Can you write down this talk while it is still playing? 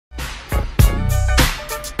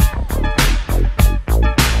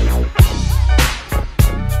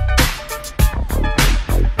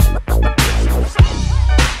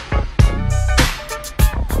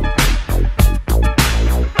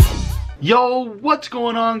Yo, what's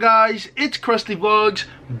going on, guys? It's Krusty Vlogs,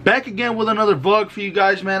 back again with another vlog for you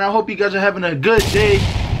guys, man. I hope you guys are having a good day,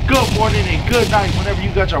 good morning, and good night whenever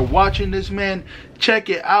you guys are watching this, man. Check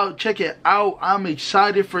it out, check it out. I'm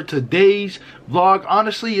excited for today's vlog.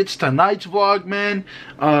 Honestly, it's tonight's vlog, man.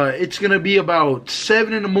 It's gonna be about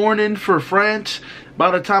 7 in the morning for France.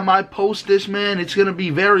 By the time I post this, man, it's gonna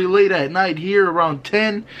be very late at night here, around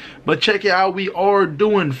 10. But check it out, we are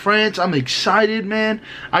doing France. I'm excited, man.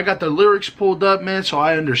 I got the lyrics pulled up, man, so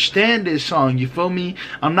I understand this song, you feel me?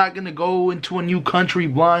 I'm not gonna go into a new country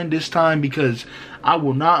blind this time because I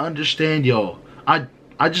will not understand, yo. I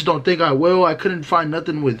just don't think I will. I couldn't find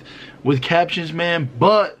nothing with captions, man.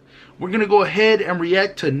 But we're gonna go ahead and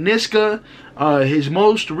react to Niska, his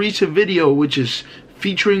most recent video, which is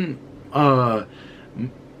featuring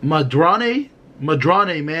Madrane,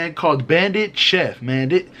 man, called Bandit Chef,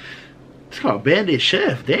 man. It's called Bandit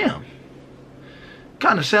Chef. Damn,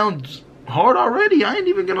 kind of sounds hard already. I ain't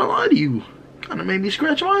even gonna lie to you. Kind of made me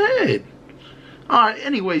scratch my head. All right,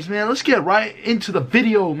 anyways, man, let's get right into the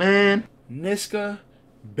video, man. Niska,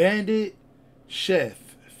 Bandit Chef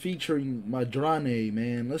featuring Madrane,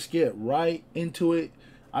 man. Let's get right into it.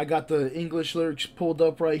 I got the English lyrics pulled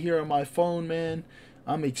up right here on my phone, man.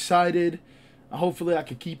 I'm excited. Hopefully I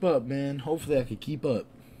could keep up, man. Hopefully I could keep up.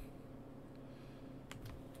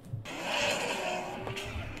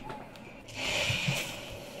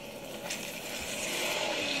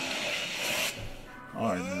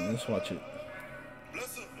 Alright, man, let's watch it.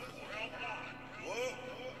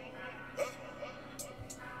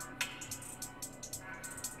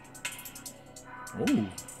 Oh.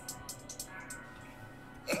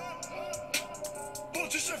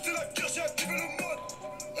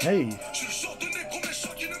 Hey.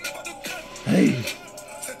 Hey.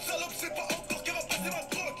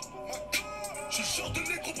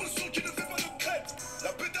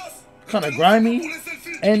 Kind of grimy.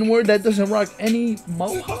 N-word that doesn't rock any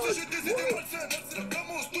mohawk.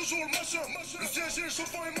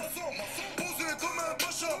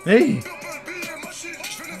 Hey.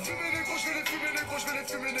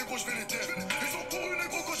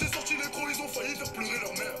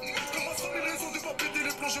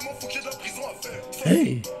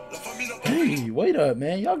 Hey. Hey, wait up,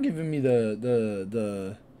 man. Y'all giving me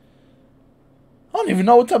the I don't even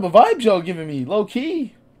know what type of vibes y'all giving me. Low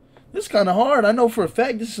key. This is kind of hard. I know for a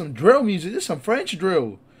fact this is some drill music. This is some French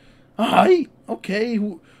drill. Alright. Okay.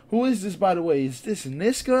 Who is this, by the way? Is this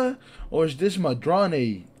Niska or is this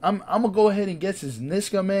Madrane? I'm gonna go ahead and guess it's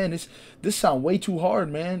Niska, man. This sound way too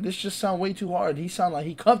hard, man. This just sound way too hard. He sound like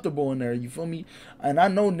he comfortable in there, you feel me? And I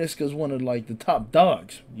know Niska's one of like the top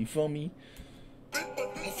dogs, you feel me?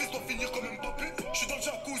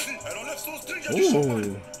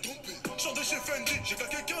 Ooh.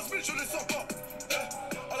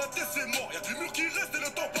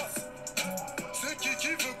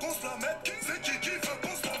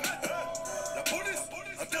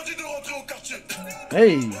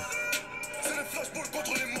 Hey.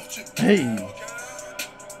 Hey.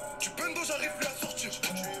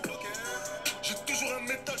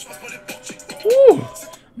 Woo. I'm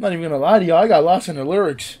not even gonna lie to y'all, I got lost in the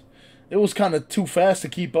lyrics. It was kind of too fast to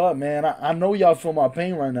keep up, man. I know y'all feel my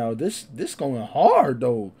pain right now. This going hard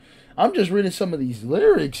though. I'm just reading some of these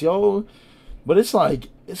lyrics, yo. But it's like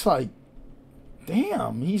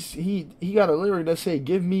damn, he got a lyric that say,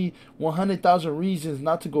 give me 100,000 reasons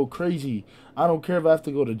not to go crazy. I don't care if I have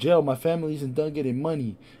to go to jail. My family isn't done getting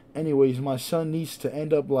money. Anyways, my son needs to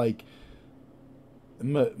end up like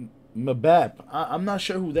Mbapp. I'm not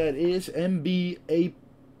sure who that is.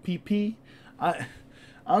 M-B-A-P-P. I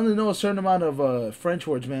only know a certain amount of French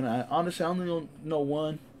words, man. Honestly, I only know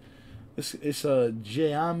one. It's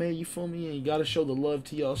Jame, you feel me? And you gotta show the love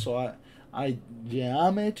to y'all, so I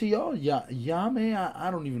Jame to y'all. Yame.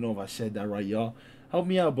 I don't even know if I said that right, y'all. Help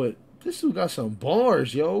me out, but this dude got some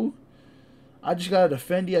bars, yo. I just got a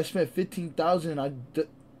Fendi. I spent 15,000.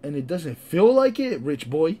 And it doesn't feel like it, rich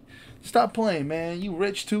boy. Stop playing, man. You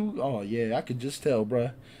rich too? Oh yeah, I could just tell,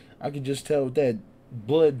 bruh. I could just tell with that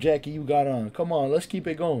blood jacket you got on. Come on, let's keep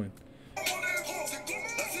it going.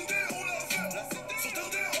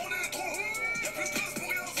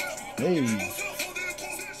 Hey.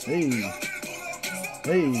 Hey.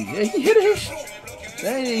 Hey. Yeah, he hit his.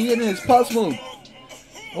 Hey, he hit his pop smoke.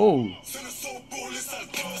 Oh.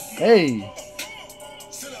 Hey.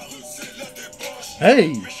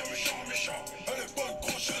 Hey.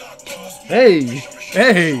 Hey.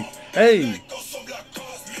 Hey. Hey.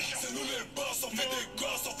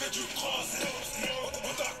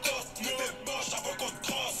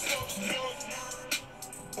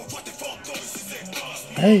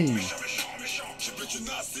 Hey.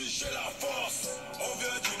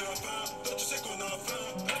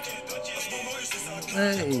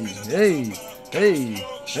 Hey, hey, hey,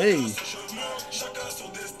 hey.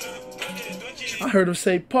 I heard him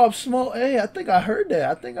say Pop Smoke. Hey, I think I heard that.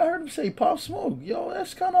 I think I heard him say Pop Smoke. Yo,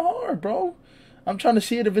 that's kind of hard, bro. I'm trying to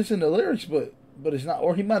see it if it's in the lyrics, but it's not.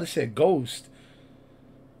 Or he might have said Ghost.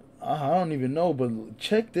 I don't even know, but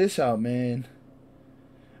check this out, man.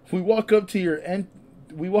 We walk up to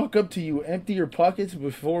you, empty your pockets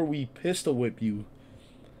before we pistol whip you.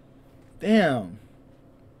 Damn.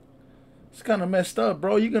 It's kind of messed up,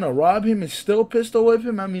 bro. You gonna rob him and still pistol whip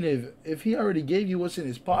him? I mean, if he already gave you what's in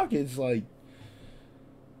his pockets, like,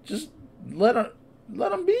 just let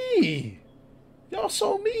him be. Y'all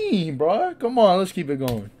so mean, bro. Come on, let's keep it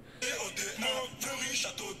going.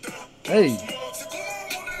 Hey.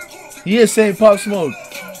 He is saying Pop Smoke.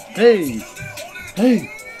 Hey. Hey.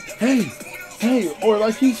 Hey. Hey. Or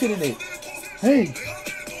like he's hitting it. Hey.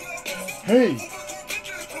 Hey.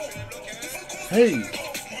 Hey.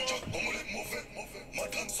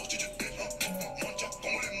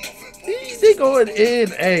 They going in.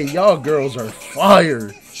 Hey, y'all girls are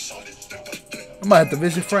fire. I might have to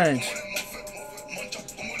visit France.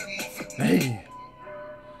 Hey.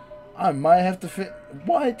 I might have to fit.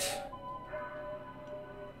 What?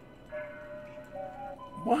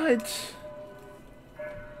 What?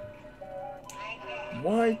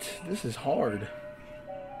 What? This is hard.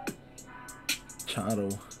 Chato.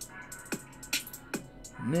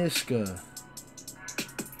 Niska.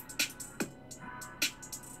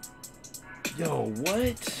 Yo,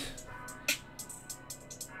 what?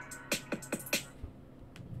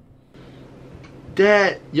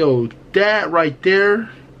 That right there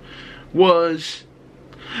was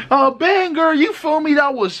a banger. You feel me?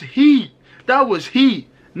 That was heat. That was heat.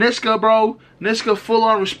 Niska, bro. Niska, full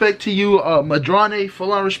on respect to you. Madrane,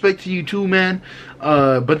 full on respect to you too, man.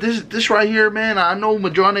 But this right here, man, I know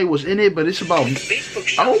Madrane was in it, but it's about,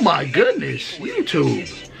 oh my goodness,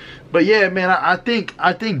 YouTube. But yeah, man, I think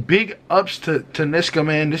big ups to Niska,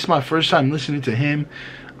 man. This is my first time listening to him.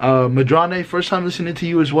 Madrane, first time listening to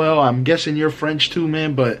you as well. I'm guessing you're French too,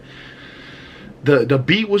 man. But the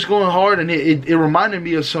beat was going hard, and it reminded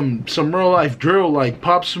me of some real life drill, like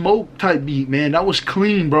Pop Smoke type beat, man. That was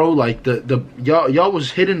clean, bro. Like y'all was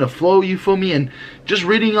hitting the flow, you feel me? And just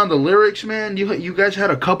reading on the lyrics, man, you guys had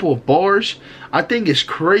a couple of bars. I think it's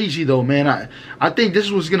crazy though, man. I think this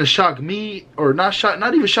was gonna shock me, or not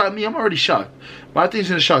even shock me. I'm already shocked, but I think it's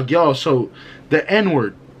gonna shock y'all. So the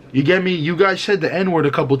N-word, you get me? You guys said the N-word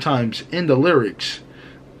a couple times in the lyrics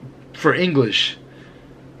for English.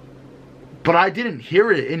 But I didn't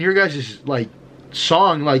hear it in your guys' like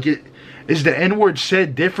song. Like, is the N-word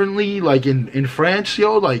said differently, like in France,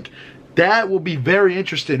 yo? Like, that will be very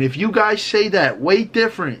interesting. If you guys say that way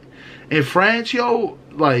different in France, yo,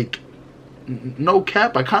 like, no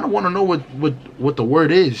cap, I kind of want to know what the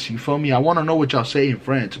word is. You feel me? I want to know what y'all say in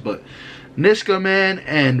France. But Niska, man,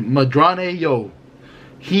 and Madrane, yo,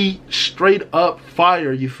 he straight up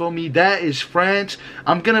fire, you feel me? That is France.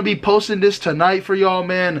 I'm gonna be posting this tonight for y'all,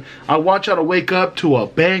 man. I want y'all to wake up to a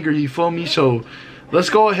banger, you feel me? So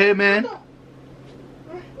let's go ahead, man.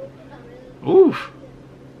 Oof.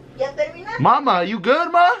 Mama, you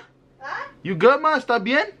good, ma? You good, ma? ¿Está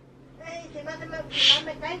bien?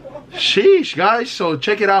 Sheesh, guys. So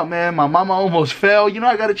check it out, man. My mama almost fell. You know,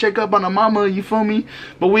 I gotta check up on the mama, you feel me?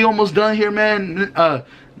 But we almost done here, man.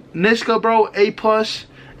 Niska, bro, A+.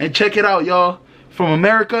 And check it out, y'all. From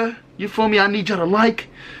America, you feel me? I need y'all to like,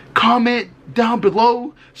 comment down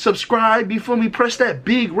below, subscribe, you feel me? Press that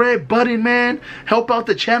big red button, man. Help out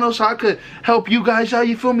the channel so I could help you guys out,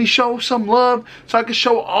 you feel me? Show some love so I could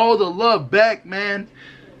show all the love back, man.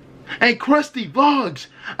 And Krusty Vlogs,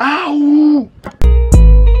 ow!